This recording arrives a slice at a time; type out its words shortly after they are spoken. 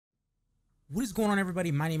What is going on,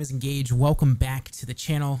 everybody? My name is Engage. Welcome back to the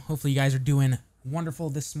channel. Hopefully you guys are doing wonderful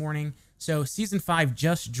this morning. So Season 5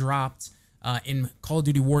 just dropped in Call of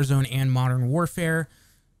Duty Warzone and Modern Warfare.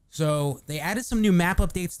 So they added some new map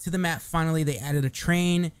updates to the map. Finally, they added a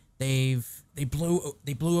train. They blew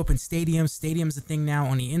open stadiums. Stadium's a thing now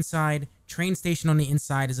on the inside. Train station on the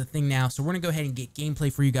inside is a thing now. So we're gonna go ahead and get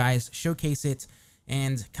gameplay for you guys, showcase it,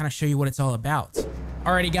 and kind of show you what it's all about.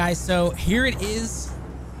 Alrighty, guys. So here it is.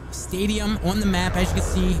 Stadium on the map. As you can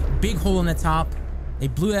see, big hole in the top. They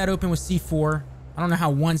blew that open with C4. I don't know how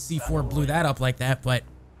one C4 blew that up like that, but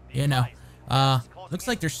you know. Looks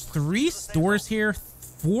like there's 3 stores here,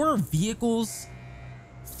 4 vehicles,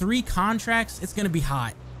 3 contracts. It's gonna be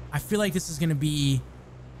hot. I feel like this is gonna be,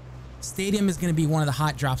 Stadium is gonna be one of the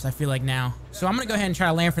hot drops, I feel like now. So I'm gonna go ahead and try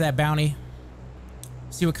to land for that bounty,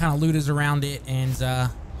 see what kind of loot is around it, and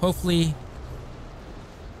hopefully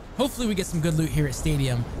we get some good loot here at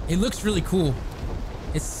Stadium. It looks really cool.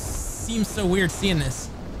 It seems so weird seeing this.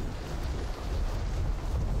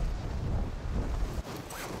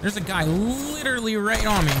 There's a guy literally right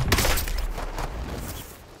on me.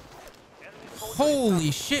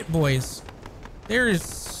 Holy shit, boys.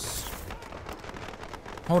 There's...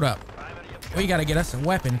 Hold up. We gotta get us a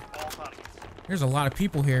weapon. There's a lot of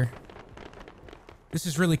people here. This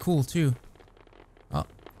is really cool, too. Oh.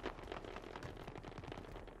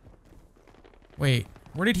 Wait,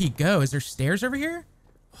 where did he go? Is there stairs over here?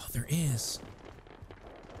 Oh, there is.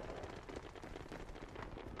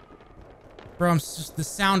 Bro, the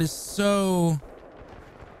sound is so...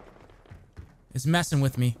 It's messing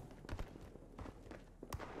with me.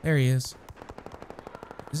 There he is.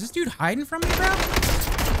 Is this dude hiding from me, bro?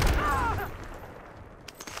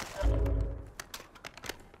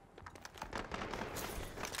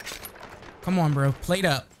 Come on, bro. Plate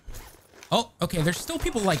up. Oh, okay. There's still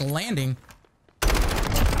people, like, landing.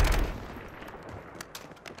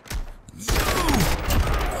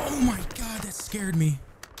 Oh my god, that scared me.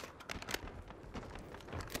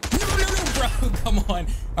 No, bro, come on.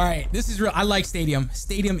 All right, this is real. I like Stadium.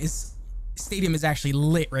 Stadium is actually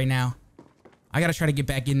lit right now. I gotta try to get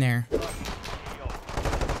back in there.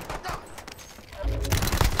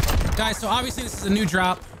 Guys, so obviously this is a new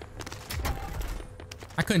drop.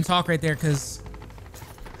 I couldn't talk right there because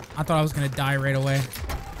I thought I was gonna die right away.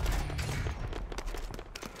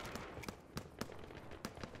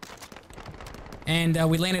 And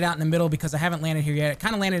we landed out in the middle because I haven't landed here yet. I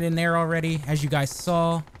kind of landed in there already, as you guys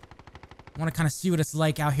saw. I want to kind of see what it's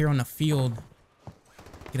like out here on the field.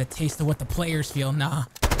 Get a taste of what the players feel. Nah.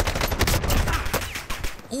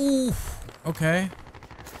 Ooh. Okay.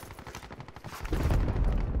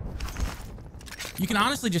 You can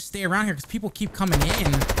honestly just stay around here because people keep coming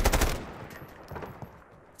in.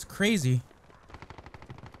 It's crazy.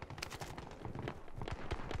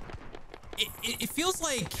 It feels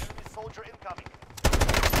like...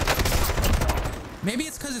 Maybe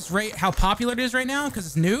it's because it's right how popular it is right now, because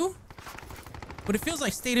it's new. But it feels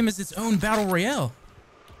like Stadium is its own battle royale.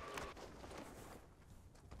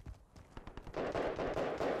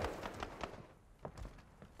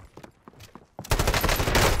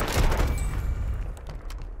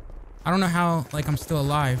 I don't know how, like, I'm still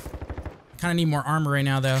alive. I kind of need more armor right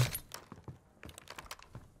now, though.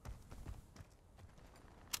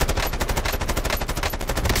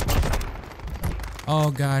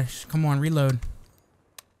 Oh, gosh. Come on, reload.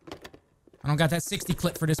 I don't got that 60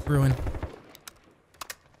 clip for this Bruin.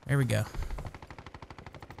 There we go.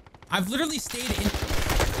 I've literally stayed in...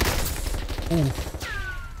 Ooh.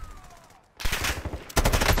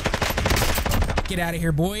 Get out of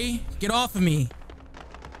here, boy. Get off of me.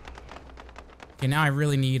 Okay, now I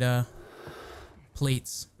really need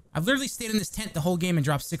plates. I've literally stayed in this tent the whole game and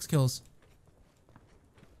dropped 6 kills.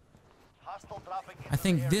 I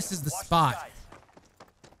think this is the spot.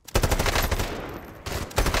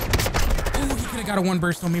 Ooh, he could have got a 1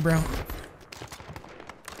 burst on me, bro.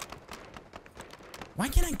 Why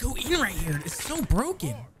can't I go in right here? It's so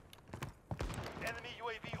broken. Enemy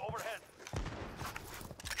UAV overhead.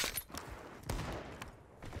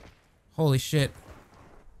 Holy shit.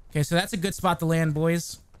 Okay, so that's a good spot to land,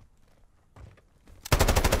 boys.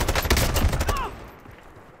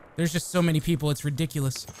 There's just so many people, it's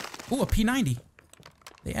ridiculous. Ooh, a P90.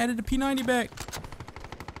 They added a P90 back.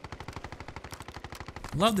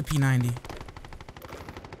 Love the P90.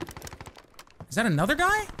 Is that another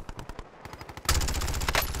guy?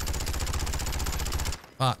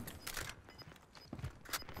 Fuck.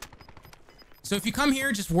 So if you come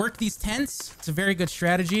here, just work these tents. It's a very good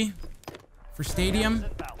strategy for Stadium.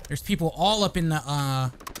 There's people all up in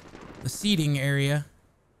the seating area.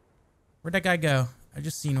 Where'd that guy go? I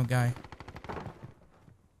just seen a guy.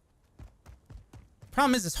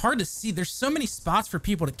 Problem is, it's hard to see. There's so many spots for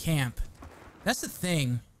people to camp. That's the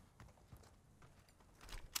thing.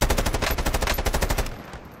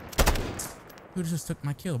 Who just took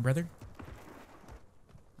my kill, brother?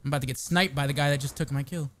 I'm about to get sniped by the guy that just took my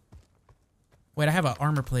kill. Wait, I have an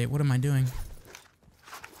armor plate. What am I doing?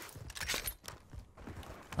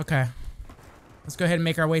 Okay. Let's go ahead and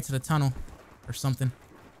make our way to the tunnel or something.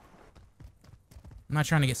 I'm not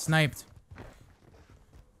trying to get sniped.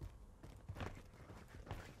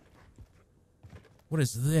 What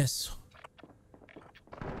is this?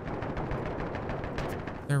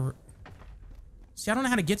 See, I don't know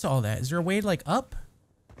how to get to all that. Is there a way, like, up?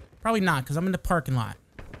 Probably not, because I'm in the parking lot.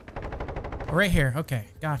 Oh, right here. Okay,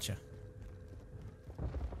 gotcha.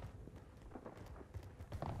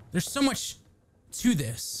 There's so much to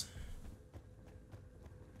this.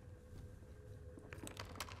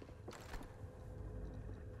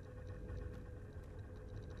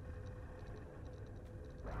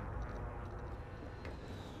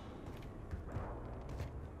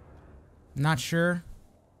 Not sure.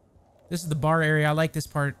 This is the bar area. I like this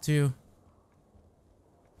part too.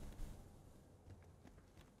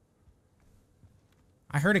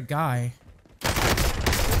 I heard a guy.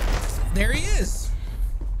 There he is.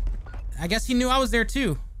 I guess he knew I was there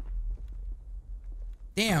too.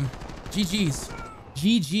 Damn. GG's.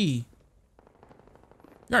 GG. You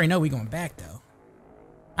already know we going back though.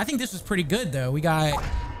 I think this was pretty good though. We got...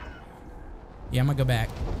 Yeah, I'm gonna go back.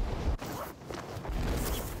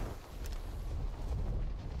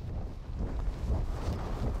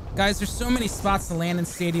 Guys, there's so many spots to land in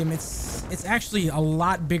Stadium. It's actually a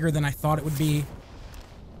lot bigger than I thought it would be.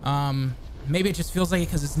 Maybe it just feels like it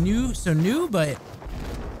because it's new, so new, but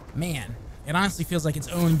man, it honestly feels like its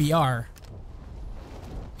own BR.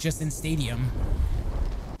 Just in Stadium.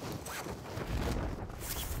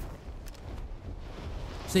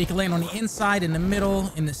 So you can land on the inside, in the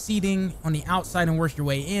middle, in the seating, on the outside, and work your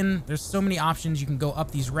way in. There's so many options. You can go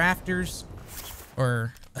up these rafters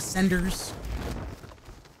or ascenders.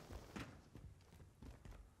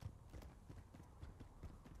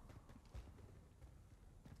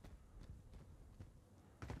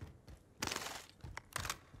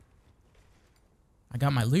 I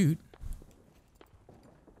got my loot.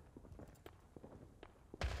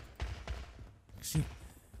 See,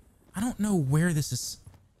 I don't know where this is.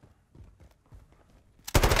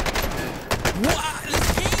 What?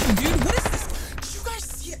 This game, dude. What is this? Did you guys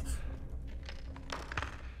see it?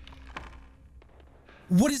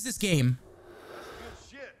 What is this game?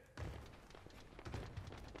 Good shit.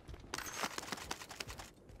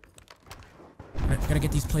 Gotta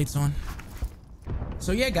get these plates on.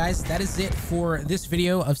 So yeah, guys, that is it for this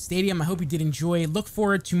video of Stadium. I hope you did enjoy. Look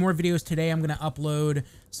forward to more videos today. I'm going to upload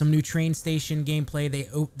some new train station gameplay.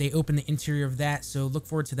 They open the interior of that, so look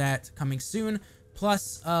forward to that coming soon.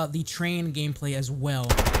 Plus, the train gameplay as well.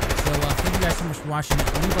 So thank you guys so much for watching.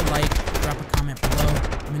 Leave a like, drop a comment below.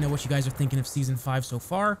 Let me know what you guys are thinking of Season 5 so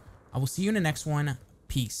far. I will see you in the next one.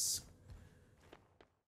 Peace.